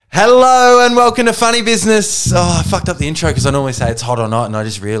Hello and welcome to Funny Business. Oh, I fucked up the intro because I normally say it's hot or not and I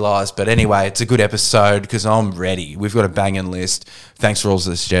just realised. But anyway, it's a good episode because I'm ready. We've got a banging list. Thanks for all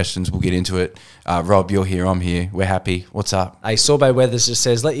the suggestions. We'll get into it. Rob, you're here. I'm here. We're happy. What's up? Hey, Sorbet Weathers just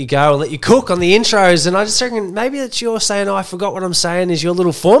says, let you go and let you cook on the intros. And I just reckon maybe it's you're saying, I forgot what I'm saying is your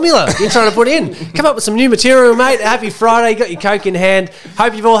little formula you're trying to put in. Come up with some new material, mate. Happy Friday. You got your Coke in hand.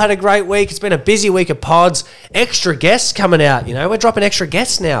 Hope you've all had a great week. It's been a busy week of pods. Extra guests coming out. You know, we're dropping extra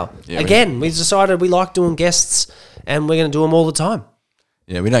guests now. Yeah, Again, we decided we like doing guests and we're going to do them all the time.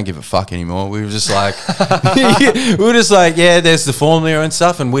 Yeah, we don't give a fuck anymore. We were just like, yeah, there's the formula and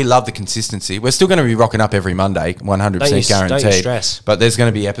stuff, and we love the consistency. We're still going to be rocking up every Monday, 100% guaranteed. Don't you stress. But there's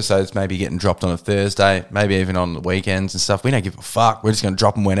going to be episodes maybe getting dropped on a Thursday, maybe even on the weekends and stuff. We don't give a fuck. We're just going to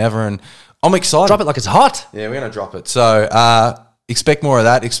drop them whenever, and I'm excited. Drop it like it's hot. Yeah, we're going to drop it. So expect more of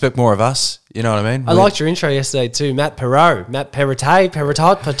that. Expect more of us. You know what I mean? I liked your intro yesterday too, Matt Perot. Matt Perrottet,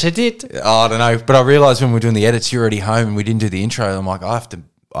 I don't know, but I realised when we were doing the edits, you're already home and we didn't do the intro. I'm like, I have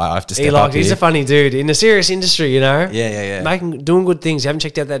to step up He's here. a funny dude in a serious industry, you know? Yeah. Doing good things. You haven't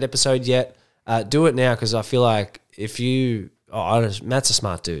checked out that episode yet. Do it now because I feel like if you... Matt's a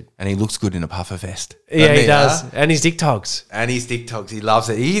smart dude. And he looks good in a puffer vest. Yeah, he does. And his dick togs. He loves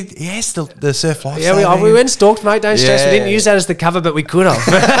it. He has the surf life. Yeah, we went and stalked, mate. Don't stress. We didn't use that as the cover, but we could have.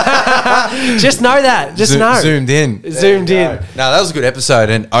 Just know that. Know. Zoomed in. No, that was a good episode.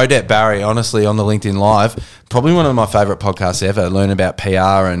 And Odette Barry, honestly, on the LinkedIn Live, probably one of my favourite podcasts ever. Learn about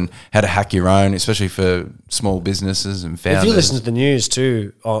PR and how to hack your own, especially for small businesses and founders. If you listen to the news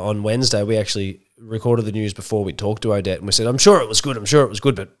too, on Wednesday, we actually recorded the news before we talked to Odette and we said, I'm sure it was good,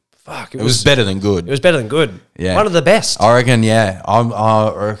 but fuck. It was better than good. It was better than good. Yeah. One of the best. I reckon, yeah.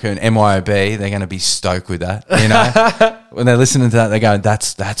 I reckon MYOB, they're going to be stoked with that, you know? When they're listening to that, they're going,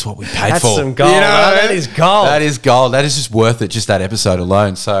 that's what we paid that's for. That's some gold. You know, that is gold. That is gold. That is just worth it, just that episode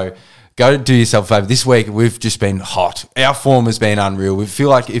alone. So go do yourself a favour. This week, we've just been hot. Our form has been unreal. We feel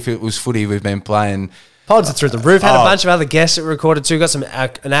like if it was footy, we've been playing... Pods are through the roof. Had a bunch of other guests that we recorded too. Got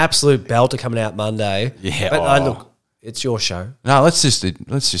an absolute belter coming out Monday. Yeah. But look, it's your show. No, let's just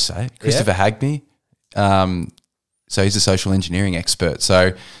say Christopher Hagbey. So he's a social engineering expert.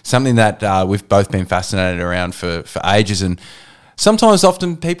 So something that we've both been fascinated around for ages. And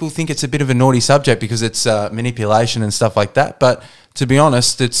often people think it's a bit of a naughty subject because it's manipulation and stuff like that. But to be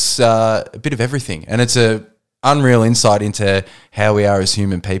honest, it's a bit of everything. And it's a unreal insight into how we are as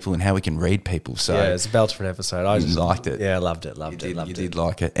human people and how we can read people. So yeah, it's a belter for an episode. I just liked it. Yeah, I loved it. You did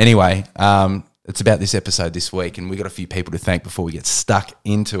like it. Anyway, it's about this episode this week, and we got a few people to thank before we get stuck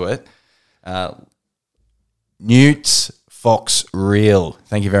into it. Newts Fox Reel,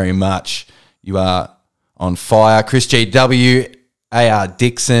 thank you very much. You are on fire. Chris GW, AR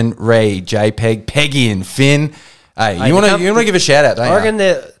Dixon, Ray, JPEG, Peggy, and Finn. Hey, you want to give a shout out? Don't I reckon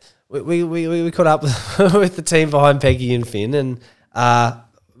that we caught up with the team behind Peggy and Finn, and I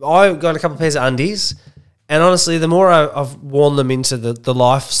got a couple of pairs of undies. And honestly, the more I've worn them into the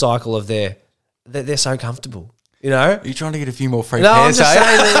life cycle of they're so comfortable. You know? Are you trying to get a few more free pairs? I'm just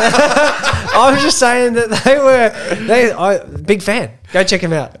saying that. I was just saying that big fan. Go check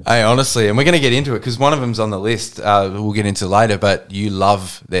them out. Hey, honestly, and we're going to get into it because one of them's on the list. We'll get into later, but you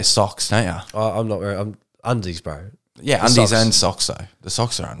love their socks, don't you? I'm undies, bro. Yeah, the undies and socks though. The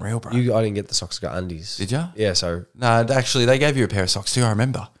socks are unreal, bro. I didn't get the socks. I got undies. Did you? Yeah. So no, actually, they gave you a pair of socks too. I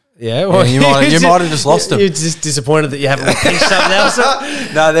remember. Yeah, well, you might have just lost them. You're just disappointed that you haven't pinched something else.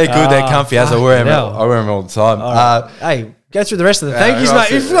 No, they're good. They're comfy. As I wear them all the time. Right. Hey, go through the rest of the thank yous,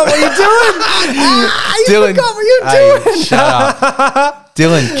 mate. You forgot what you're doing. You forgot what you're doing. Shut up.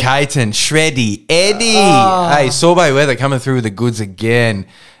 Dylan, Caton, Shreddy, Eddie. Hey, Sorbet Weather coming through with the goods again.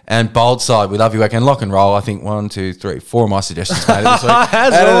 And Bold Side, we love you. And Lock and Roll, I think 1, 2, 3, 4 of my suggestions made this week.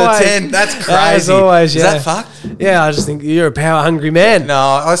 Out of the 10. That's crazy. As always, yeah. Is that fucked? Yeah, I just think you're a power-hungry man. No,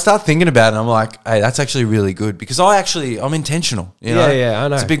 I start thinking about it and I'm like, hey, that's actually really good because I'm intentional. You know? Yeah, I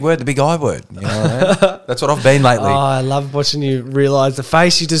know. It's a big word, the big I word. You know what I mean? That's what I've been lately. Oh, I love watching you realise the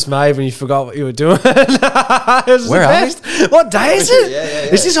face you just made when you forgot what you were doing. Where are we? What day is it?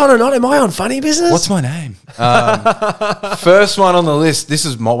 Yeah. Is this on or not? Am I on Funny Business? What's my name? First one on the list. This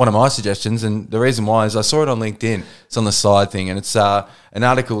is one of my suggestions, and the reason why is I saw it on LinkedIn. It's on the side thing, and it's an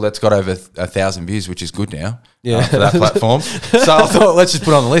article that's got over 1,000 views, which is good now. For that platform. So I thought, let's just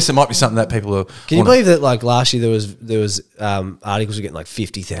put it on the list. It might be something that people are. Can you believe that? Like last year, there was articles were getting like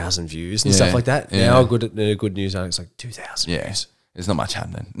 50,000 views and stuff like that. Yeah. Now, a good news article's like 2,000. Yes. There's not much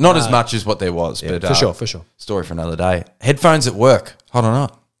happening. Not as much as what there was, but for sure. Story for another day. Headphones at work, hot or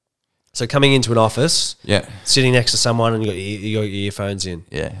not? So coming into an office, Yeah. sitting next to someone and you got your earphones in.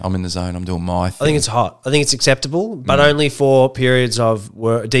 Yeah. I'm in the zone. I'm doing my thing. I think it's hot. I think it's acceptable, but only for periods of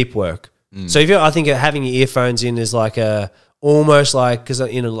deep work. So I think having your earphones in is like almost like, because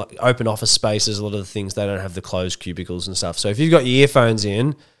in like open office spaces, a lot of the things, they don't have the closed cubicles and stuff. So if you've got your earphones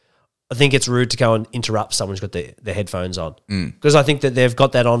in, I think it's rude to go and interrupt someone who's got their headphones on. Because I think that they've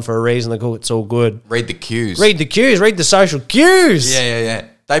got that on for a reason. Like, oh, it's all good. Read the cues. Read the cues. Read the social cues. Yeah.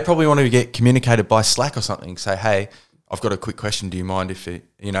 They probably want to get communicated by Slack or something. Say, hey, I've got a quick question. Do you mind if it,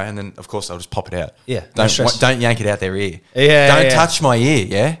 and then of course I'll just pop it out. Yeah. No stress. Don't yank it out their ear. Yeah. Don't touch my ear.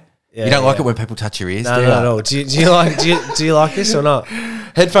 Yeah. Yeah, you don't like it when people touch your ears. No, do you? no. Do you like this or not?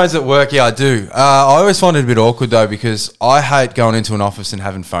 Headphones at work, yeah, I do. I always find it a bit awkward though, because I hate going into an office and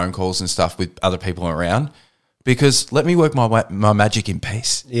having phone calls and stuff with other people around. Because let me work my magic in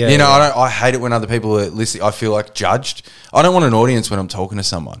peace. Yeah, I hate it when other people are listening. I feel like judged. I don't want an audience when I'm talking to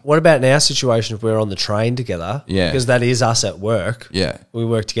someone. What about in our situation if we're on the train together? Yeah. Because that is us at work. Yeah. We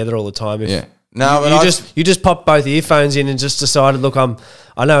work together all the time. Yeah. No, you just pop both earphones in and just decided, look,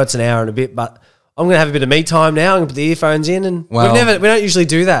 I know it's an hour and a bit, but I'm going to have a bit of me time now. I'm going to put the earphones in, and we don't usually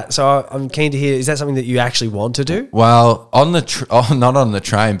do that. So I'm keen to hear, is that something that you actually want to do? Well, on the not on the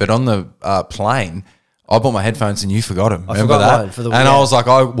train, but on the plane, I bought my headphones and you forgot them. Remember that? I was like,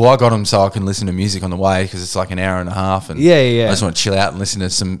 I got them so I can listen to music on the way, because it's like an hour and a half. And yeah. I just want to chill out and listen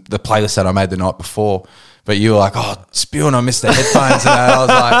to the playlist that I made the night before. But you were like, oh, Spew, and I missed the headphones. And I was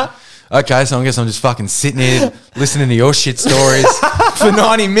like, okay, so I guess I'm just fucking sitting here listening to your shit stories for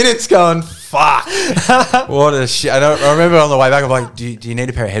 90 minutes going, fuck. What a shit. I remember on the way back, I'm like, do you need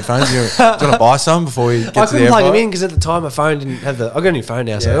a pair of headphones? Do you want to buy some before we get to the airport? I couldn't plug them in because at the time my phone didn't have I've got a new phone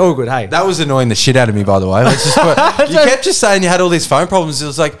now, so all good, hey. That was annoying the shit out of me, by the way. You kept just saying you had all these phone problems. It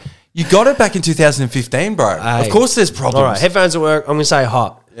was like, you got it back in 2015, bro. Of course there's problems. All right, headphones at work, I'm going to say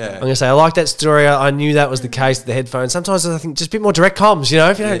hot. Yeah. I'm going to say I like that story. I knew that was the case with the headphones. Sometimes I think just a bit more direct comms,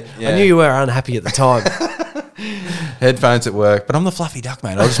 If you don't, I knew you were unhappy at the time. Headphones at work, but I'm the fluffy duck,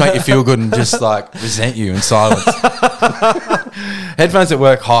 mate. I'll just make you feel good and just like resent you in silence. Headphones at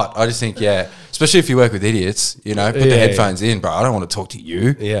work, hot. I just think, especially if you work with idiots, put the headphones in, bro. I don't want to talk to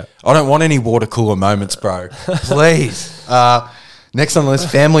you. Yeah. I don't want any water cooler moments, bro. Please. Next on the list,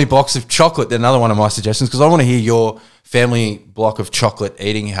 family blocks of chocolate. Another one of my suggestions, because I want to hear your family block of chocolate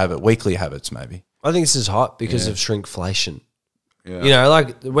eating weekly habits, maybe. I think this is hot because of shrinkflation. Yeah.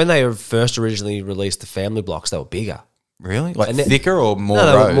 Like when they first originally released the family blocks, they were bigger. Really? Like thicker or more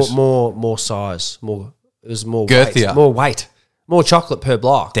rows? More size. It was more girthier. Weight, more weight. More chocolate per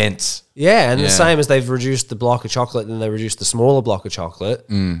block. Dense. Yeah, and the same as they've reduced the block of chocolate, then they reduced the smaller block of chocolate.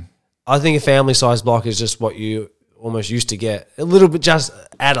 I think a family size block is just what you almost used to get. A little bit, just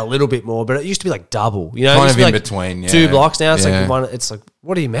add a little bit more, but it used to be like double. Kind of in like between. 2 blocks now. It's like one. It's like,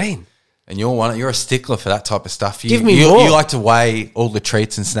 what do you mean? And you're a stickler for that type of stuff. Give me more. You like to weigh all the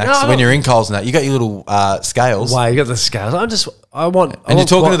treats and snacks when you're in Coles and that. You got your little scales. You got the scales. And you're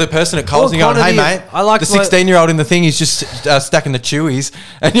talking to the person at Coles and you're going, hey, mate, I like the 16-year-old in the thing, he's just stacking the Chewies.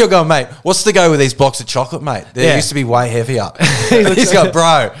 And you're going, mate, what's the go with these blocks of chocolate, mate? They used to be way heavier. He's got,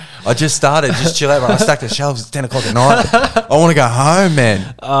 bro, I just started. Just chill out, bro. I stacked the shelves. It's 10 o'clock at night. I want to go home,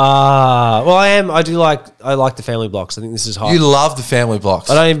 man. Well, I like the family blocks. I think this is hot. You love the family blocks.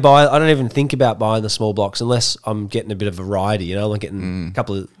 I don't even think about buying the small blocks unless I'm getting a bit of variety, like getting a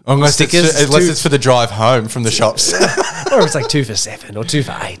couple of stickers. Unless it's for the drive home from the shops. Or if it's like 2 for $7 or 2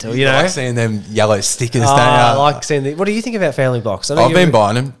 for $8, or I like seeing them yellow stickers. Don't you? I like seeing what do you think about family blocks? I've been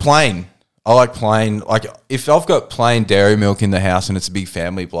buying them plain. I like plain. Like if I've got plain dairy milk in the house and it's a big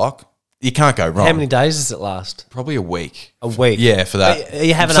family block, you can't go wrong. How many days does it last? Probably a week. A week. Yeah, for that.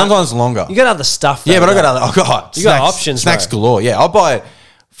 You have sometimes longer. You got other stuff. Yeah, but I got other. Oh god, you got options. Snacks galore. Yeah, I'll buy it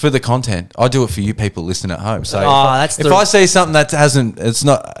for the content. I do it for you people listening at home. So if I see something that hasn't, it's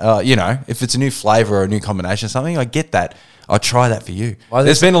not. If it's a new flavor or a new combination of something, I get that. I'll try that for you.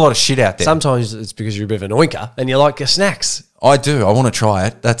 There's been a lot of shit out there. Sometimes it's because you're a bit of an oinker and you like your snacks. I do. I want to try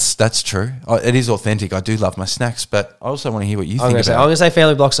it. That's true. It is authentic. I do love my snacks, but I also want to hear what you think about it. I'm going to say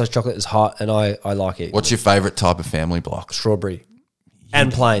family block size chocolate is hot and I like it. What's your favourite type of family block? Strawberry. And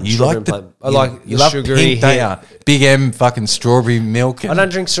plain. You like I like the sugary. Big M fucking strawberry milk. I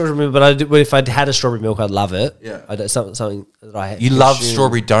don't drink strawberry milk, but if I had a strawberry milk, I'd love it. Yeah. Something that I You love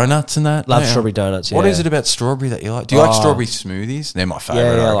strawberry donuts and that? Love strawberry donuts, yeah. What is it about strawberry that you like? Do you like strawberry smoothies? They're my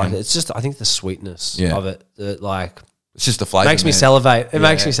favourite. Yeah, I like it. It's just, I think the sweetness of it, it's just the flavour. Makes me salivate. It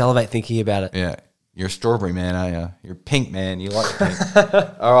makes me salivate thinking about it. Yeah. You're a strawberry man, are you? You're a pink man. You like the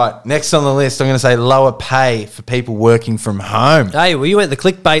pink. All right. Next on the list, I'm going to say lower pay for people working from home. Hey, well, you went the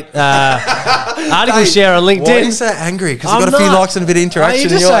clickbait article share on LinkedIn. Why are you so angry? Because I'm you've got a few not. likes and a bit of interaction.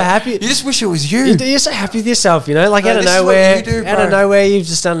 You're and just so happy. You just wish it was you. You're so happy with yourself, you know? Like No, out of this is what nowhere, you do, out of bro. nowhere, you've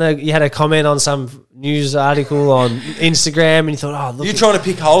just you had a comment on some news article on Instagram, and you thought, oh, look. You're trying to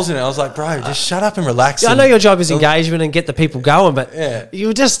pick holes in it. I was like, bro, just shut up and relax. I know your job is engagement and get the people going, but Yeah. you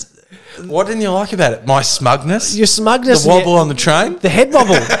were just What didn't you like about it? My smugness? your smugness, The and wobble on the train? the head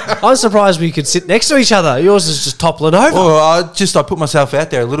wobble. I'm surprised we could sit next to each other. Yours is just toppling over. Well, I put myself out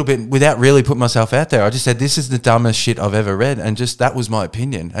there a little bit without really putting myself out there. I just said, this is the dumbest shit I've ever read. And just that was my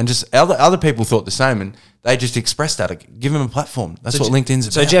opinion. And just other people thought the same. And they just expressed that. Give them a platform. That's what LinkedIn's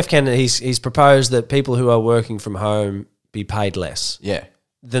about. So Jeff Kennedy, he's proposed that people who are working from home be paid less Yeah.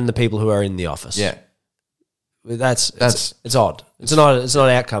 than the people who are in the office. Yeah. It's odd. It's an odd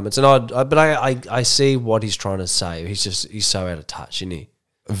outcome. It's an odd. But I see what he's trying to say. He's so out of touch, isn't he?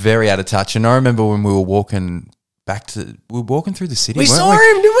 Very out of touch. And I remember when we were walking through the city. We weren't saw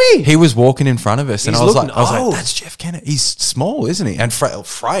him, did we? He was walking in front of us, and He's I was looking like, old. that's Jeff Kennedy. He's small, isn't he? And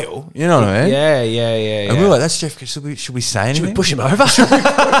frail. You know what I mean? Yeah. And we were like, that's Jeff. Should we say anything? Should we push him over?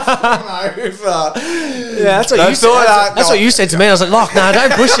 Yeah, that's what Don't you thought said. that. That's what you said to me. I was like, "Look, no,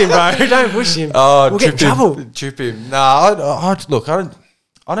 don't push him, bro. Don't push him. We'll get in trouble." Trip him. No,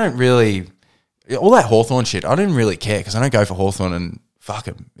 I don't really. All that Hawthorn shit, I didn't really care because I don't go for Hawthorn and fuck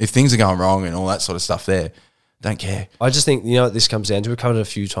him. If things are going wrong and all that sort of stuff there, don't care. I just think, you know what this comes down to? We've covered it a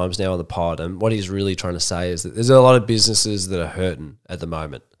few times now on the pod, and what he's really trying to say is that there's a lot of businesses that are hurting at the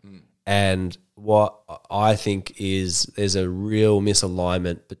moment. And what I think is there's a real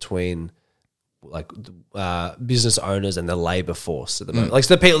misalignment between like business owners and the labor force at the moment. Like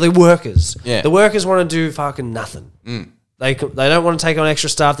so the workers. Yeah. The workers want to do fucking nothing. They don't want to take on extra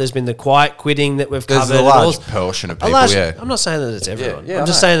stuff. There's been the quiet quitting that we've There's covered. a large portion of people, I'm not saying that it's everyone. Yeah, I'm I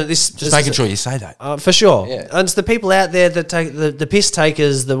just know. saying that this Just making sure you say that. for sure. Yeah. And it's the people out there that take the piss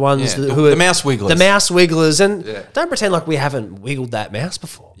takers, the ones Yeah, who are the mouse wigglers. The mouse wigglers. And Yeah. don't pretend like we haven't wiggled that mouse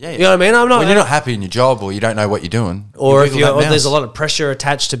before. Yeah. You know what I mean? I'm not. When you're not happy in your job or you don't know what you're doing, or if wiggle that there's mouse. a lot of pressure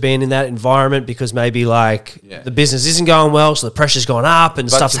attached to being in that environment because maybe like Yeah. the business isn't going well, so the pressure's gone up and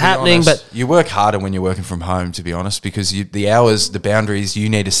But stuff's to be happening. honest, But you work harder when you're working from home, to be honest, because the hours, the boundaries, you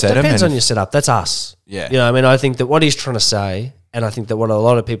need to set them. depends on your setup. That's us. Yeah. You know, I mean, I think that what he's trying to say, and I think that what a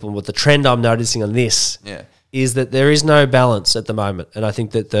lot of people, what the trend I'm noticing on this, Yeah. is that there is no balance at the moment. And I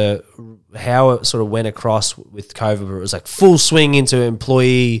think that how it sort of went across with COVID, where it was like full swing into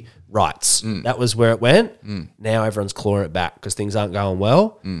employee rights. That was where it went. Now everyone's clawing it back because things aren't going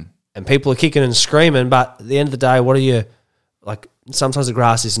well, and people are kicking and screaming. But at the end of the day, what are you like? Sometimes the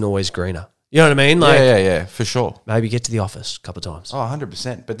grass isn't always greener. You know what I mean? Like, Yeah, for sure. maybe get to the office a couple of times. Oh,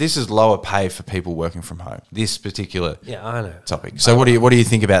 100%. But this is lower pay for people working from home. This particular Yeah, I know. topic. So what do you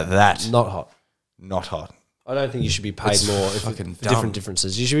think about that? Not hot. Not hot. I don't think you should be paid It's more fucking for dumb. different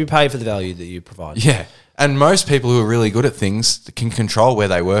differences. You should be paid for the value that you provide. Yeah. And most people who are really good at things can control where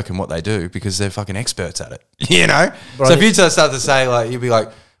they work and what they do because they're fucking experts at it. You know? But so I if you start to say, like, you'd be like,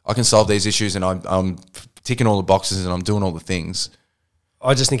 I can solve these issues and I'm ticking all the boxes and I'm doing all the things.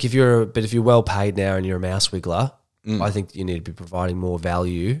 I just think if you're well paid now and you're a mouse wiggler, I think you need to be providing more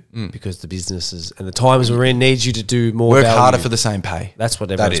value because the businesses and the times we're in needs you to do more Work value. harder for the same pay. That's what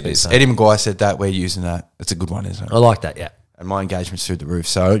That everyone's it been is. saying. Eddie Maguire said that. We're using that. It's a good one, isn't it? I like that, yeah. And my engagement's through the roof.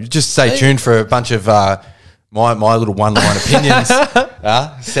 So just stay tuned for a bunch of my little one-line opinions.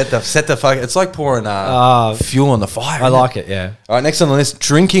 Set the fuck. It's like pouring fuel on the fire. I like it, yeah. All right, next on the list,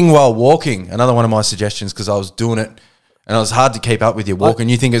 drinking while walking. Another one of my suggestions because I was doing it and it was hard to keep up with your walking.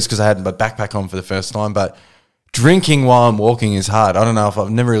 You think it's because I had my backpack on for the first time, but drinking while I'm walking is hard. I don't know if I've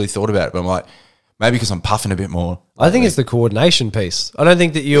never really thought about it, but I'm like, maybe because I'm puffing a bit more. I think it's the coordination piece. I don't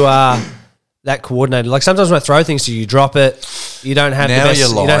think that you are that coordinated. Like sometimes when I throw things to you, you drop it. You don't have Now the best. you're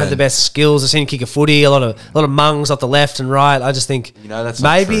You don't have lying. the best skills. I've seen you kick a footy. A lot of mungs off the left and right. I just think that's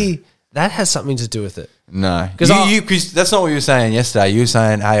not maybe true. that has something to do with it. No, 'Cause because that's not what you were saying yesterday. You were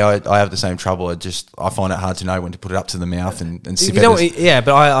saying, "Hey, I have the same trouble. I find it hard to know when to put it up to the mouth and sip You it." know, as- yeah,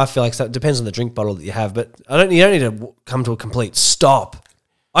 but I feel like that depends on the drink bottle that you have. But you don't need to come to a complete stop.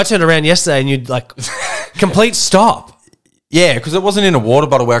 I turned around yesterday and you'd like complete stop. Yeah, because it wasn't in a water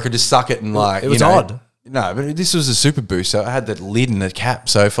bottle where I could just suck it and like. It was you know, odd. No, but this was a super boost, so I had the lid and the cap.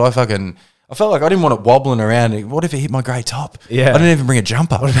 So if I felt like I didn't want it wobbling around. What if it hit my grey top? Yeah. I didn't even bring a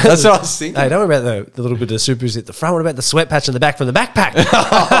jumper. That's what I was thinking. Hey, don't worry about the little bit of supers at the front. What about the sweat patch in the back from the backpack?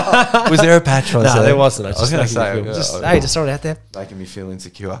 Was there a patch on? No, there wasn't. I I was going to say, just throw it out there. making me feel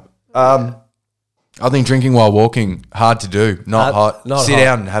insecure. I think drinking while walking hard to do, not hot. not Sit hot.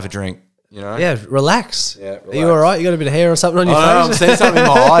 down and have a drink. You know? Yeah, relax. Yeah, Are you all right? You got a bit of hair or something on your I know, I'm face? seeing something in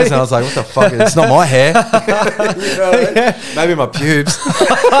my eyes, and I was like, "What the fuck? It's not my hair." You know what I mean? Maybe my pubes.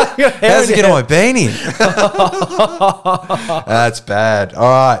 How's it get on my beanie? That's bad. All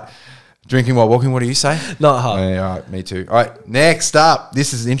right, drinking while walking. What do you say? Not hard. Yeah, all right, me too. All right, next up.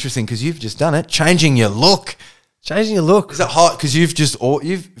 This is interesting because you've just done it. Changing your look. Changing your look. Is it hot? Because you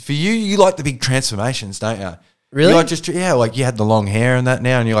like the big transformations, don't you? Really? You like like you had the long hair and that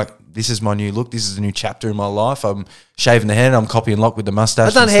now, and you're like, this is my new look. This is a new chapter in my life. I'm shaving the head. I'm copying Lock with the mustache.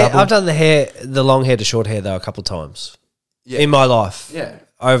 I've done and hair. stubble. I've done the long hair to short hair though a couple of times in my life. Yeah.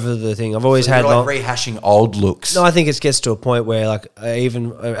 Over the thing, I've always So had you're long. like rehashing old looks. No, I think it gets to a point where, like,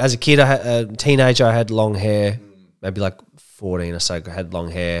 even as a kid, a teenager, I had long hair. Maybe like 14 or so, I had long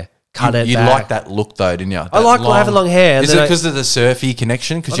hair. Cut it. You back. liked that look though, didn't you? I like having long hair. and Is it then because of the surfy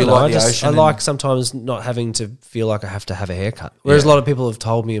connection? Because you I don't know, like the ocean? I like sometimes not having to feel like I have to have a haircut. Whereas a lot of people have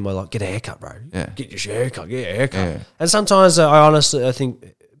told me in my life, get a haircut, bro. Yeah. Get your haircut. Get your haircut. Yeah. And sometimes I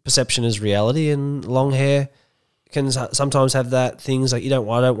think perception is reality, and long hair can sometimes have that things like I don't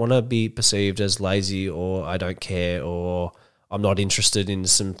want to be perceived as lazy, or I don't care, or I'm not interested in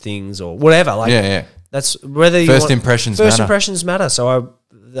some things, or whatever. Like Yeah. that's whether First impressions matter. So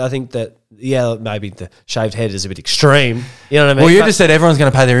I think that maybe the shaved head is a bit extreme. You know what I mean? Well, you just said everyone's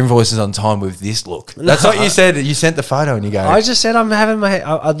going to pay their invoices on time with this look. That's what you said. You sent the photo and you go, I just said I'm having my.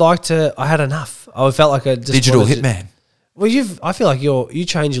 I'd like to. I had enough. I felt like a digital hitman. Well, I feel like you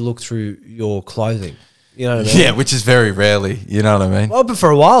change your look through your clothing. You know what I mean? Yeah, which is very rarely. You know what I mean? Well, but for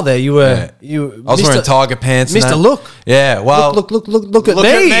a while there, you were. I was wearing tiger pants. Missed a look. Yeah. Well, Look at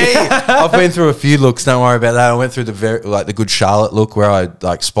me. I've been through a few looks. Don't worry about that. I went through the Good Charlotte look where I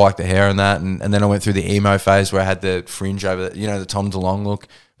like spiked the hair and that, and then I went through the emo phase where I had the fringe over, the Tom DeLonge look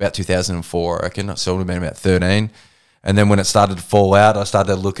about 2004. I reckon. So it would have been about 13. And then when it started to fall out, I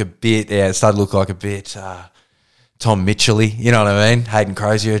started to look a bit. Yeah, it started to look like a bit. Tom Mitchell-y, you know what I mean? Hayden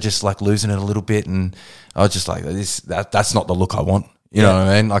Crozier just like losing it a little bit, and I was just like, that's not the look I want. You know what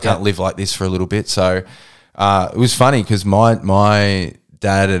I mean? I can't live like this for a little bit. So it was funny because my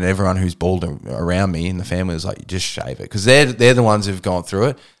dad and everyone who's bald around me in the family was like, you just shave it, because they're the ones who've gone through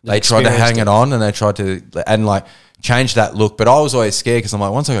it. They tried to hang it on and they tried to change that look, but I was always scared because I'm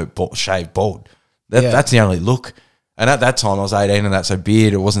like, once I go shave bald, that's the only look. And at that time I was 18 and so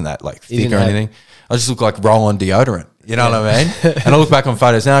beard, it wasn't that like thick or anything. I just look like roll-on deodorant. You know what I mean? And I look back on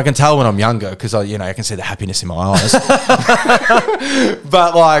photos now. I can tell when I'm younger because I can see the happiness in my eyes.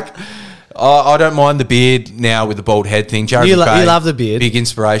 But like, I don't mind the beard now with the bald head thing. Jared You McVeigh, love the beard. big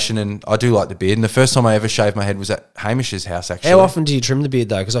inspiration, and I do like the beard. And the first time I ever shaved my head was at Hamish's house. Actually, How often do you trim the beard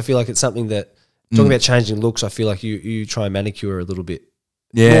though? Because I feel like it's something that talking about changing looks. I feel like you try and manicure a little bit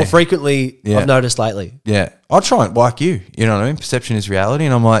more frequently. I've noticed lately. Yeah, I try and like you. You know what I mean? Perception is reality,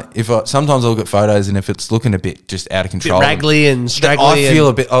 and I'm like, sometimes I look at photos, and if it's looking a bit just out of control, bit raggly and straggly, I feel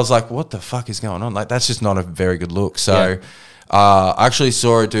a bit. I was like, what the fuck is going on? Like, that's just not a very good look. So, I actually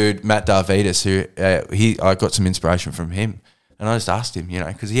saw a dude, Matt Darvidas, who I got some inspiration from him, and I just asked him,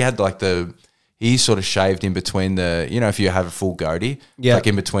 because he had like he sort of shaved in between the, if you have a full goatee, like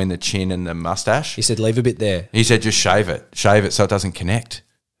in between the chin and the mustache. He said, leave a bit there. He said, just shave it so it doesn't connect.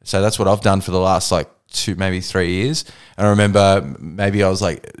 So that's what I've done for the last like 2, maybe 3 years. And I remember maybe I was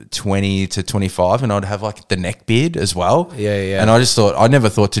like 20 to 25 and I'd have like the neck beard as well. Yeah. And I never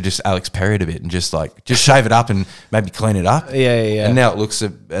thought to just Alex Perry it a bit and just shave it up and maybe clean it up. Yeah. And now it looks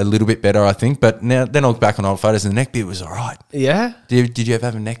a little bit better, I think. But then I look back on old photos and the neck beard was all right. Yeah. Did you ever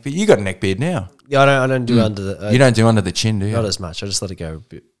have a neck beard? You got a neck beard now. Yeah, I don't do under the... you don't do under the chin, do you? Not as much. I just let it go a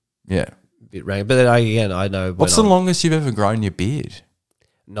bit. Yeah. A bit ragged. But then I know... What's the longest you've ever grown your beard?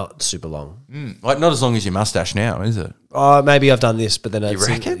 Not super long. Like not as long as your mustache now, is it? Maybe I've done this, but then... You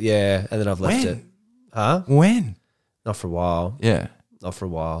reckon? Yeah, and then I've left it. Huh? When? Not for a while. Yeah. Not for a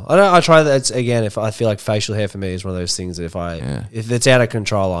while. I try that. It's, again, if I feel like facial hair for me is one of those things that if it's out of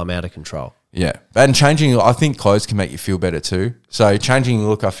control, I'm out of control. Yeah. And changing, I think clothes can make you feel better too. So changing your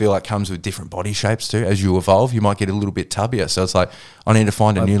look, I feel like comes with different body shapes too. As you evolve, you might get a little bit tubbier. So it's like, I need to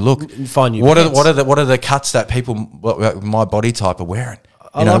find a new look. Find new What are the cuts that people, my body type are wearing?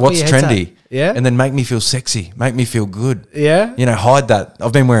 What's trendy? Yeah. And then make me feel sexy, make me feel good. Yeah. Hide that.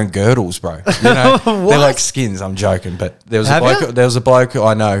 I've been wearing girdles, bro. They're like skins. I'm joking. But there was a bloke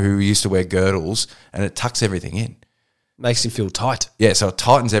I know who used to wear girdles and it tucks everything in. Makes him feel tight. Yeah, so it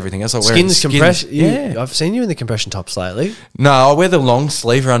tightens everything. That's like wearing compression. Yeah, I've seen you in the compression tops lately. No, I wear the long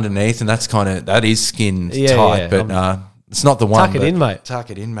sleever underneath, and that is skin tight, but it's not the one. Tuck it in, mate.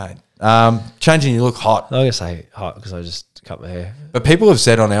 Tuck it in, mate. Changing your look hot. I'm gonna say hot because I just cut my hair. But people have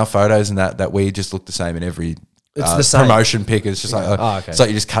said on our photos and that we just look the same in every It's the same. promotion pick. It's just like, okay. it's like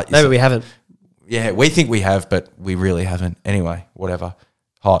you just cut No, yourself. but we haven't. Yeah, we think we have, but we really haven't. Anyway, whatever.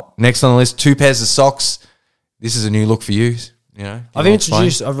 Hot. Next on the list, 2 pairs of socks. This is a new look for you. You know, I've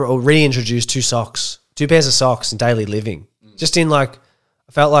reintroduced 2 pairs of socks in daily living. Just in like,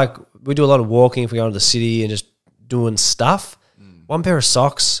 I felt like we do a lot of walking if we go into the city and just doing stuff. 1 pair of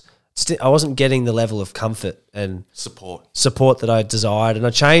socks, I wasn't getting the level of comfort and support that I desired, and I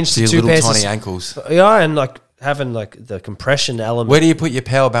changed to 2 little pairs tiny of, ankles. Yeah, and like having like the compression element. Where do you put your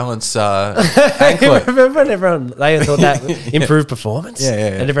power balance anklet? Remember when they thought that improved performance?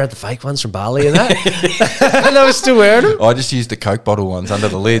 Yeah. They never had the fake ones from Bali and that. And they were still wearing them. I just used the Coke bottle ones under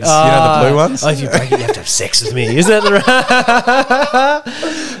the lids. You know, the blue ones? Oh, if you break it, you have to have sex with me. Isn't that the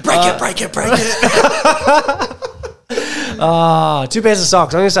break it. 2 pairs of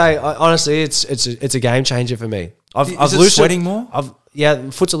socks. I'm going to say, honestly, it's a game changer for me. I've Is it loosened, sweating more? The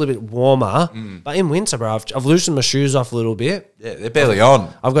foot's a little bit warmer, but in winter, bro, I've loosened my shoes off a little bit. Yeah, they're barely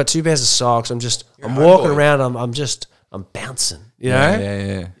on. I've got 2 pairs of socks. I'm walking homeboy. around. I'm bouncing. You know?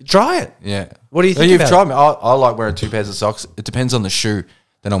 Yeah. Try it. Yeah. What do you think You've about tried me. I like wearing 2 pairs of socks. It depends on the shoe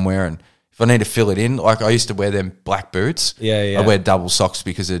that I'm wearing. If I need to fill it in, like I used to wear them black boots. Yeah. I wear double socks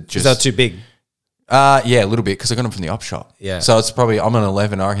because it just... Is that too big? Yeah, a little bit because I got them from the op shop. Yeah. So it's probably, I'm an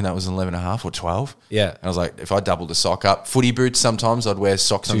 11. I reckon that was an 11 and a half or 12. Yeah. And I was like, if I doubled the sock up, footy boots sometimes I'd wear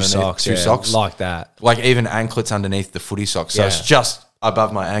socks underneath. Two yeah, socks. like that. Like even anklets underneath the footy socks. So Yeah. it's just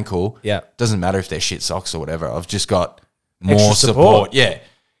above my ankle. Yeah. Doesn't matter if they're shit socks or whatever. I've just got more Extra support. Yeah.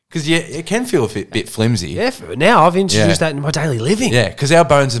 Because it can feel a bit flimsy. Yeah. Now I've introduced Yeah. that in my daily living. Yeah, because our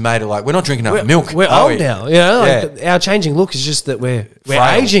bones are made of like, we're not drinking enough milk. We're are old we? now. You know, Yeah. like our changing look is just that we're Frail.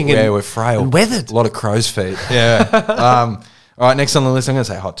 aging Yeah, and we're frail. and weathered. A lot of crow's feet. Yeah. All right, next on the list, I'm going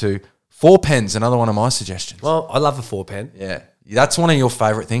to say hot too. 4 pens, another one of my suggestions. Well, I love a 4 pen. Yeah. That's one of your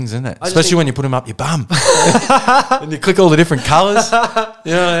favourite things, isn't it? just Especially think- when you put them up your bum. And you click all the different colours. You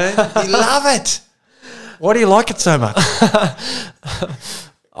know what I mean? You love it. Why do you like it so much?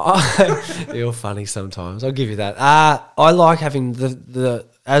 You're funny sometimes. I'll give you that. I like having the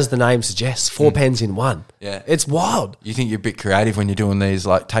as the name suggests, 4 pens in one. Yeah. It's wild. You think you're a bit creative when you're doing these,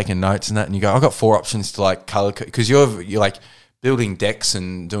 like taking notes and that, and you go, I've got 4 options to like colour, because you're like building decks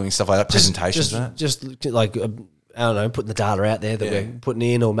and doing stuff like that, presentations. Right? Just like I don't know, putting the data out there that we're putting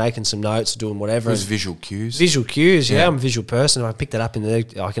in, or making some notes, or doing whatever. Those visual cues. Visual cues, yeah. Yeah. I'm a visual person. If I pick that up in there,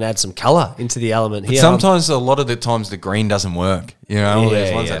 I can add some colour into the element here. Sometimes, a lot of the times, the green doesn't work. You know, all these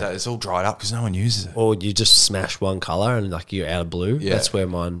Yeah, ones yeah. like that, it's all dried up because no one uses it. Or you just smash one colour and like you're out of blue. Yeah. That's where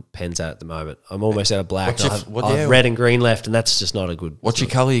mine pen's at the moment. I'm almost out of black. What's your- I have red and green left, and that's just not a good. What's your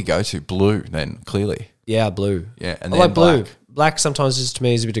colour you go to? Blue, then, clearly. Yeah, blue. Yeah, and I then like blue. black. Black sometimes is to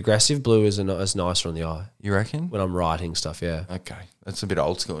me is a bit aggressive. Blue is nicer on the eye You reckon? when I'm writing stuff. Yeah, Okay. That's a bit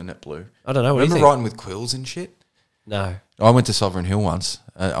old school, isn't it, blue? I don't know. What do you Remember think? writing with quills and shit? No. I went to Sovereign Hill once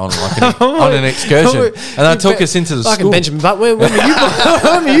on an excursion, and they took us into the Fucking school. Benjamin Button. When were you born?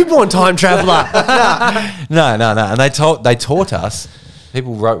 When were you born, time traveller? No. And they taught us.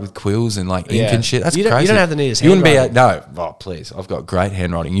 People wrote with quills and like ink Yeah. and shit. That's You crazy. don't have the neatest You wouldn't be handwriting. no. Oh, please. I've got great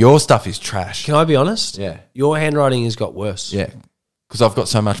handwriting. Your stuff is trash. Can I be honest? Yeah. Your handwriting has got worse. Yeah. Because I've got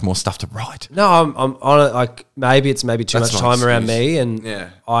so much more stuff to write. No, I'm on it. Like maybe too That's much not time around excuse. me, and Yeah.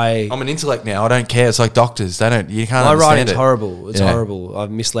 I'm an intellect now. I don't care. It's like doctors. They don't. You can't. my understand writing's it. horrible. It's Yeah. horrible. I've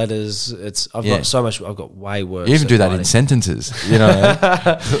missed letters. I've Yeah. got so much. I've got way worse. You even at do that in writing. sentences. You know. What,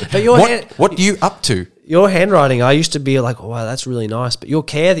 I mean? But your what are you up to? your handwriting, I used to be like, oh, wow, that's really nice. But your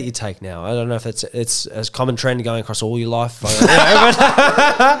care that you take now, I don't know if it's a common trend going across all your life.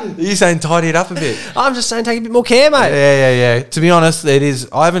 Are you saying tidy it up a bit? I'm just saying take a bit more care, mate. Yeah. To be honest, it is.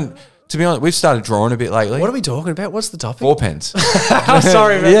 I haven't. To be honest, we've started drawing a bit lately. What are we talking about? What's the topic? 4 pens. I'm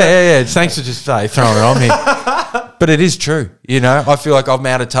sorry about that. Yeah. Thanks for just throwing it on me. But it is true. You know, I feel like I'm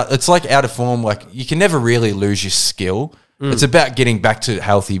out of touch. It's like out of form. Like you can never really lose your skill. It's about getting back to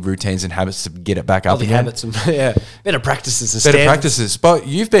healthy routines and habits to get it back up Healthy again. habits and better practices and Better standards. practices. But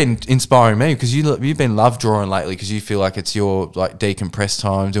you've been inspiring me because you've been love drawing lately because you feel like it's your like decompressed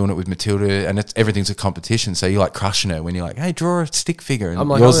time doing it with Matilda, and everything's a competition. So you're like crushing it when you're like, hey, draw a stick figure, and I'm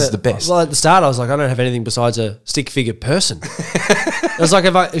like, yours is the best. Well, at the start, I was like, I don't have anything besides a stick figure person. I was like,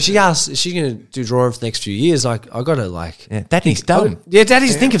 if she asks, is she going to do drawing for the next few years? Like, I got to like, Yeah, Daddy's done. yeah,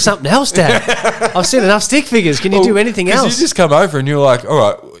 Daddy's think of something else, Dad. I've seen enough stick figures. Can you do anything 'Cause else? You just come over and you're like, all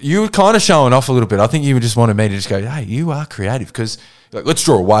right, you were kind of showing off a little bit. I think you just wanted me to just go, hey, you are creative because like, let's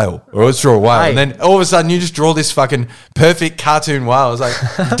draw a whale or let's draw a whale. Hey. And then all of a sudden you just draw this fucking perfect cartoon whale. I was like,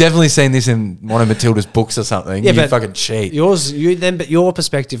 you've definitely seen this in one of Matilda's books or something. Yeah, you but fucking cheat. But your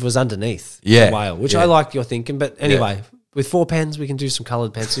perspective was underneath Yeah, the whale, which yeah. I like your thinking. But anyway, with 4 pens, we can do some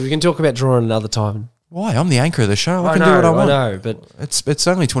coloured pencils. We can talk about drawing another time. Why? I'm the anchor of the show. I can know, do what I want. I know, but It's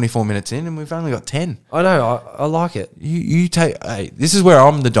only 24 minutes in, and we've only got 10. I know. I like it. You take. Hey, this is where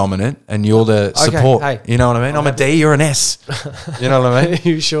I'm the dominant, and you're the support. hey. You know what I mean? I'm a D. You're an S. You know what I mean?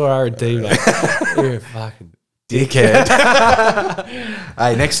 You sure are a D, mate. You're a fucking Dickhead.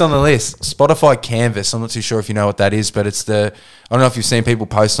 Hey, next on the list, Spotify Canvas. I'm not too sure if you know what that is, but it's I don't know if you've seen people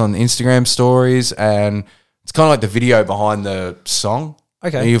post on Instagram stories, and it's kind of like the video behind the song.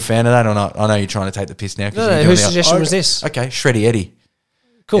 Okay. Are you a fan of that or not? I know you're trying to take the piss now. No, whose suggestion was this? Okay, Shreddy Eddie.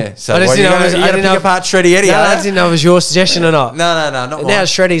 Cool. Yeah, so I just didn't know. you're going to pick apart Shreddy Eddie, I didn't know it was your suggestion or not. No, not Now mine.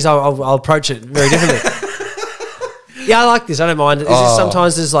 Shreddies, I'll approach it very differently. Yeah, I like this. I don't mind. Is it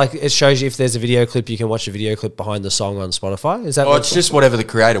sometimes there's like it shows you if there's a video clip, you can watch a video clip behind the song on Spotify. Is that? Oh, it's just whatever the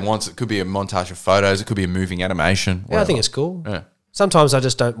creator wants. It could be a montage of photos. It could be a moving animation. Yeah, I whatever. think it's cool. Yeah. Sometimes I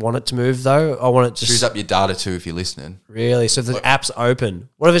just don't want it to move though. I want it just Screws up your data too if you're listening. really. So if the app's open,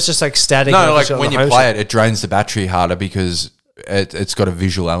 what if it's just like static? No, like when you play it, it drains the battery harder because it's got a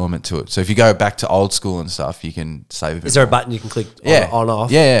visual element to it. So if you go back to old school and stuff, you can save a bit. Is there a more. button you can click on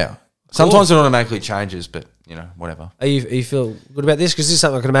off? Yeah. Sometimes it automatically changes, but whatever. Are you feel good about this? Because this is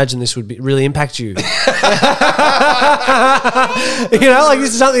something I can imagine this would really impact you. Like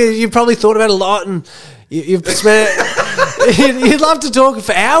this is something that you've probably thought about a lot, and you've spent. You'd love to talk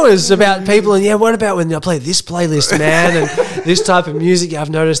for hours about people, and what about when I play this playlist, man, and this type of music? I've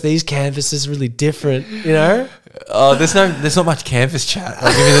noticed these canvases really different, Oh, there's not much canvas chat.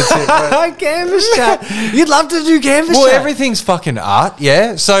 I'll give you the tip. Canvas chat. You'd love to do canvas chat. Well, everything's fucking art,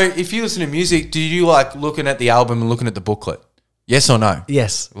 yeah. So if you listen to music, do you like looking at the album and looking at the booklet? Yes or no?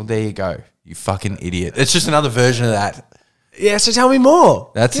 Yes. Well, there you go. You fucking idiot. It's just another version of that. Yeah, so tell me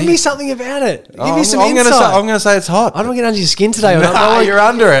more. That's Give it. me something about it. Give Oh, me some I'm insight. I'm gonna say it's hot. I don't want to get under your skin today. Nah, you're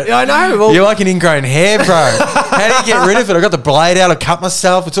under it. Yeah, I know. Well, You're like an ingrown hair, bro. How do you get rid of it? I got the blade out. I cut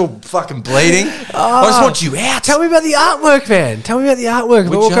myself. It's all fucking bleeding. I just want you out. tell me about the artwork, man. Tell me about the artwork.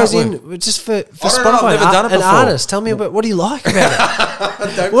 Which what goes artwork? in just for I don't know. Spotify? I've never done it An before. artist. Tell me about what do you like about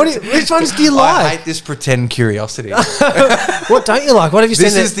it? Which ones do you I like? hate this pretend curiosity. What don't you like? What have you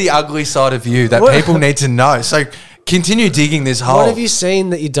This seen? is the ugly side of you that What- people need to know. So continue digging this hole. what have you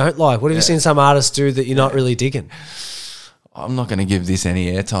seen that you don't like? What have you seen some artists do that you're not really digging? I'm not going to give this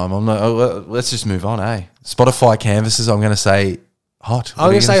any airtime. I'm not. Let's just move on, eh? Spotify canvases. I'm going to say hot. I'm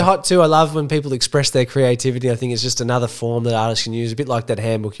going to say hot too. I love when people express their creativity. I think it's just another form that artists can use. A bit like that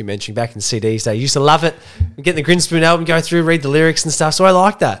handbook you mentioned back in CDs. They used to love it. Get the Grinspoon album, go through, read the lyrics and stuff. So I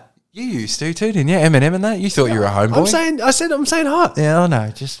like that. You used to too, didn't you? Eminem and that. You thought you were a homeboy. I'm saying hot. Yeah, I know.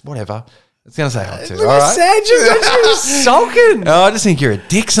 Just whatever. It's going to say hot too. Look All how right. sad you're sulking. Oh, I just think you're a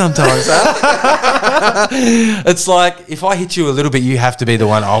dick sometimes. Huh? It's like if I hit you a little bit, you have to be the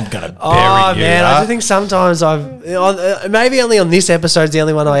one. I'm going to bury Oh you. man, huh? I do think sometimes maybe only on this episode is the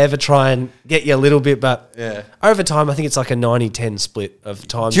only one I ever try and get you a little bit, but Yeah. over time I think it's like a 90-10 split of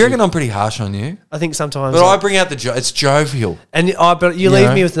times. Do you reckon I'm pretty harsh on you? I think sometimes, But I bring out it's jovial. but you You leave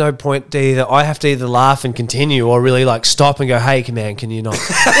know? me with no point to either. I have to either laugh and continue, or really like stop and go, "Hey, man, can you not?"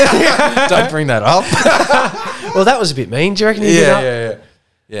 Don't bring that up. Well, that was a bit mean. Do you reckon? You did that?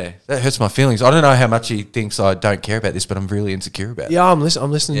 Yeah, that hurts my feelings. I don't know how much he thinks I don't care about this, but I'm really insecure about it. Yeah, I'm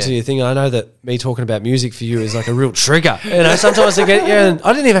listening Yeah. to your thing. I know that me talking about music for you is like a real trigger. Sometimes I get and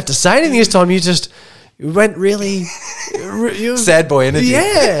I didn't even have to say anything this time. You went really Sad boy energy.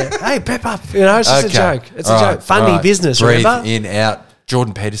 Yeah. Hey, pep up. It's just a joke. It's a All joke. right, Funny all right. business, Breathe remember? in, out.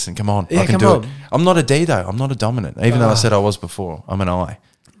 Jordan Peterson, come on. Yeah, I can come do on. it. I'm not a D, though. I'm not a dominant, even though I said I was before. I'm an I.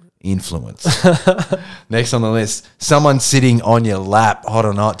 Influence. Next on the list, someone sitting on your lap, hot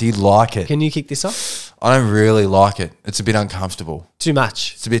or not. Do you like it? Can you kick this off? I don't really like it. It's a bit uncomfortable. Too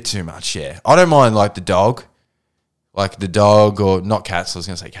much. It's a bit too much, yeah. I don't mind like the dog, or not cats. I was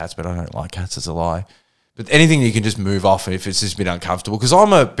going to say cats, but I don't like cats. It's a lie. But anything you can just move off if it's just a bit uncomfortable, because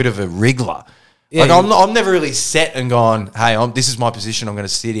I'm a bit of a wriggler. Yeah, I'm never really set and gone, hey, this is my position I'm going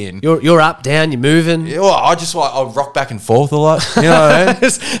to sit in. You're up, down, you're moving. Yeah, well, I rock back and forth a lot. You know what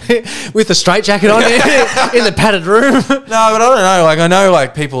I mean? With the straight jacket on in the padded room. No, but I don't know. Like I know,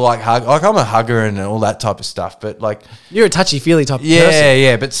 like people like hug. Like I'm a hugger and all that type of stuff. But like, You're a touchy-feely type of yeah, person.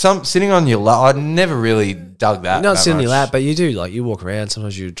 yeah. But sitting on your lap, I never really dug that. You're not that sitting on your much. lap, but you do. Like you walk around.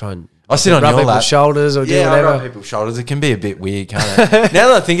 Sometimes you try and I sit on rub your people's lap. shoulders or do Yeah, I whatever. rub people's shoulders. It can be a bit weird, can't it? Now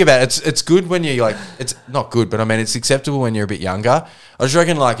that I think about it, it's good when you're like, it's not good, but I mean, it's acceptable when you're a bit younger. I just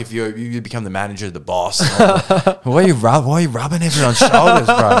reckon, like, if you become the manager, the boss, why are you rubbing everyone's shoulders,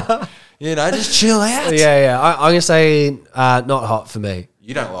 bro? Just chill out. Yeah. I'm gonna say not hot for me.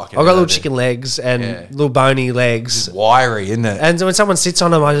 You don't like it. I've got little chicken legs and little bony legs. It's wiry, isn't it? And when someone sits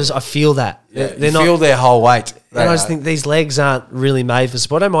on them, I feel that. Yeah, They're you feel their whole weight. And I just think these legs aren't really made for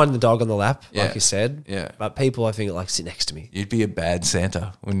sport. I don't mind the dog on the lap, like you said. Yeah. But people, I think, like sit next to me. You'd be a bad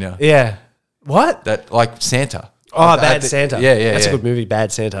Santa, wouldn't you? Yeah. What? That like Santa. Oh, Bad Santa. Yeah. That's a good movie,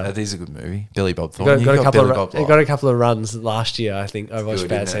 Bad Santa. That is a good movie. Billy Bob Thornton. Got a couple of runs last year, I think. I watched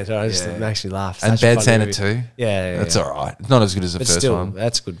Bad Santa. It makes me laugh. And Bad Santa too. Yeah. That's all right. It's not as good as the but first still, one.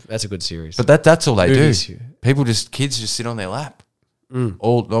 That's good. That's a good series. But that's all they Movies. do. Kids just sit on their lap.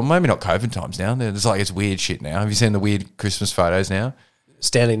 Or maybe not COVID times now. There's like it's weird shit now. Have you seen the weird Christmas photos now?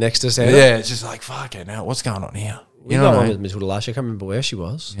 Standing next to Santa. Yeah, it's just like fuck it now. What's going on here? You know what I mean? With Matilda last year. I can't remember where she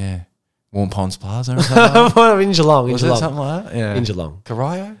was. Yeah. Warm Ponds Plaza or something. In Geelong. Was it something like that? Yeah. In Geelong.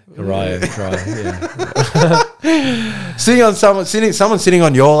 Corio, yeah. Someone sitting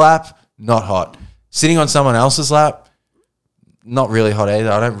on your lap, not hot. Sitting on someone else's lap, not really hot either.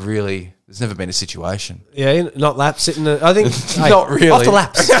 There's never been a situation. Yeah, not lap sitting. I think not really. Off the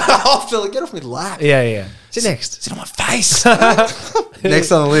laps. Get off my lap. Yeah. Sit next. Sit on my face.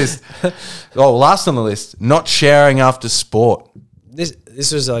 Next on the list. Oh, last on the list. Not showering after sport.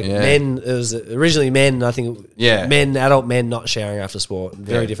 This was like men. It was originally men. I think adult men not showering after sport.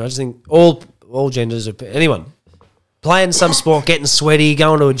 Very different. I just think all genders, anyone playing some sport, getting sweaty,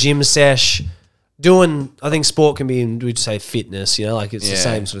 going to a gym sesh, doing. I think sport can be, we'd say, fitness. You know, like it's the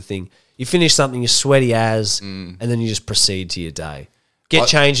same sort of thing. You finish something, you're sweaty and then you just proceed to your day. Get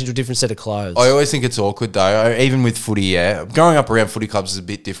changed into a different set of clothes. I always think it's awkward though. Even with footy, growing up around footy clubs is a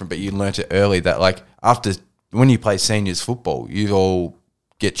bit different, but you learnt it early that like when you play seniors football, you all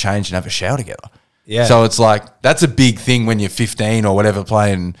get changed and have a shower together. Yeah. So it's like that's a big thing when you're 15 or whatever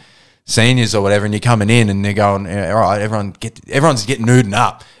playing seniors or whatever, and you're coming in and they're going, all right, everyone's getting nuding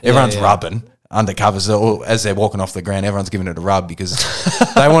up, everyone's rubbing undercovers as they're walking off the ground. Everyone's giving it a rub because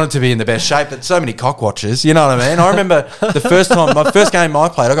they want it to be in the best shape. But so many cock watchers, you know what I mean? I remember my first game I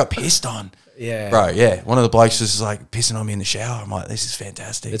played, I got pissed on. Yeah. Bro, yeah. One of the blokes was like pissing on me in the shower. I'm like, this is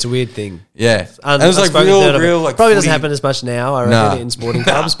fantastic. It's a weird thing. Yeah. And it was like real like probably doesn't happen as much now, I reckon, in sporting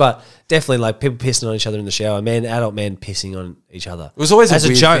clubs, but definitely like people pissing on each other in the shower. Adult men pissing on each other. It was always as a a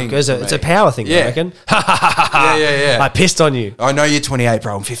weird joke. thing It's a power thing, I reckon. Yeah. I pissed on you. I know you're 28,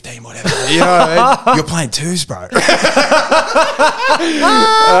 bro. I'm 15, whatever. You know what I mean? You're playing twos, bro.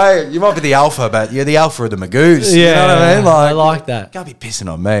 You might be the alpha, but you're the alpha of the Magoos. Yeah, you know what I mean? I like that. You can't be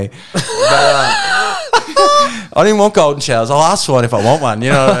pissing on me. But, I didn't want golden showers. I'll ask for one if I want one.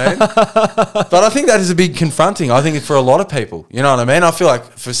 You know what I mean? But I think that is a big confronting. I think for a lot of people. You know what I mean? I feel like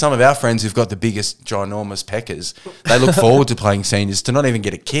for some of our friends who've got the biggest ginormous peckers, they look forward to playing seniors to not even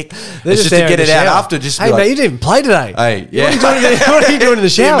get a kick. It's just to get it out after. Just hey, mate, you didn't even play today. Hey, yeah. What are you doing in the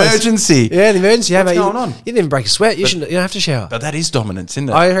shower? The emergency. Yeah, the emergency. What's going on? You didn't even break a sweat. You don't have to shower. But that is dominance, isn't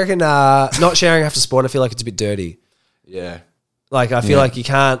it? I reckon not showering after sport, I feel like it's a bit dirty. Yeah. Like, I feel like you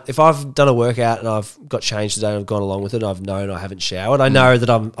can't... If I've done a workout and I've got changed today and I've gone along with it and I've known I haven't showered, I know that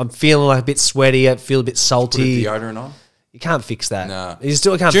I'm feeling like a bit sweaty, I feel a bit salty. Put a deodorant on? You can't fix that. No. You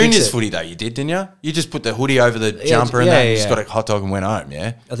still can't Juniors fix it. footy, though, you did, didn't you? You just put the hoodie over the jumper and then just got a hot dog and went home,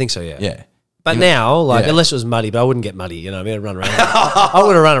 yeah? I think so, yeah. Yeah. But now, unless it was muddy, but I wouldn't get muddy, you know what I mean? I'd run around. I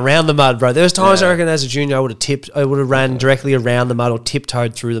would have run around the mud, bro. There was times I reckon as a junior I would have ran directly around the mud or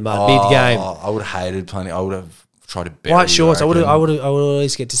tiptoed through the mud mid-game. I would have hated playing. I would have tried to bury white shorts. you, I would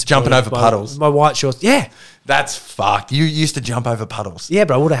always get disappointed. Jumping over puddles. My white shorts. Yeah. That's fucked. You used to jump over puddles. Yeah,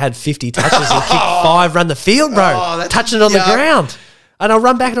 but I would have had 50 touches and kicked 5, run the field, bro. Touching it on the ground. And I'll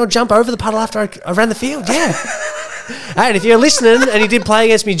run back and I'll jump over the puddle after I ran the field. Yeah. Hey, and if you're listening and you did play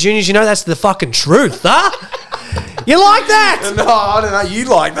against me juniors, you know that's the fucking truth, huh? You like that? No, I don't know. You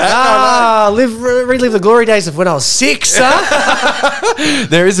like that. Relive the glory days of when I was 6, huh?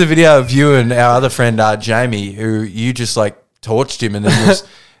 There is a video of you and our other friend, Jamie, who you just like torched him and then just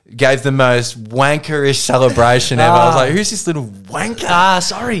gave the most wankerish celebration ever. I was like, who's this little wanker?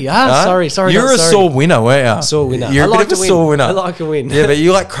 Sorry. Sorry. You're a sore winner, weren't you? Sore winner. You're a bit of a sore winner. I like a win. Yeah, but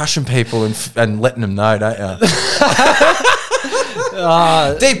you like crushing people and letting them know, don't you?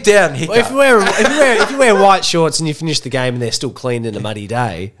 Deep down, hiccup. If you wear white shorts and you finish the game and they're still clean in a muddy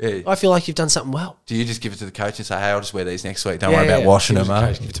day, I feel like you've done something well. Do you just give it to the coach and say, "Hey, I'll just wear these next week. Don't worry about washing them."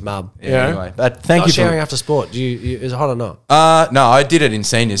 Give it to mum. Yeah. Anyway, but thank you for sharing after sport. Is it hot or not? No, I did it in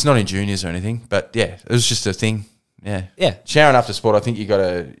seniors, not in juniors or anything. But yeah, it was just a thing. Yeah. Showering after sport, I think you got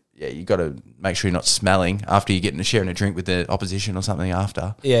to make sure you're not smelling after you're getting sharing a drink with the opposition or something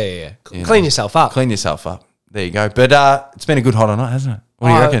after. Yeah. Clean yourself up. Clean yourself up. There you go. But it's been a good hot or not, hasn't it? What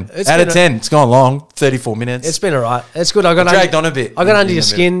do you reckon? It's Out of been 10, it's gone long, 34 minutes. It's been all right. It's good. I got dragged on a bit. I got under in your the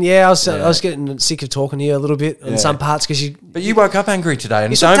skin. Yeah, I was getting sick of talking to you a little bit on some parts because you. But you woke up angry today,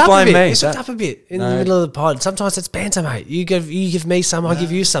 and You slipped don't up a blame bit. me. You slipped up a bit in the middle of the pod. Sometimes it's banter, mate. You give me some, I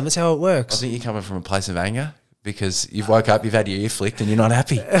give you some. That's how it I works. think you're coming from a place of anger because you've woke up, you've had your ear flicked, and you're not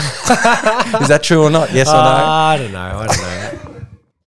happy. Is that true or not? Yes or no? I don't know.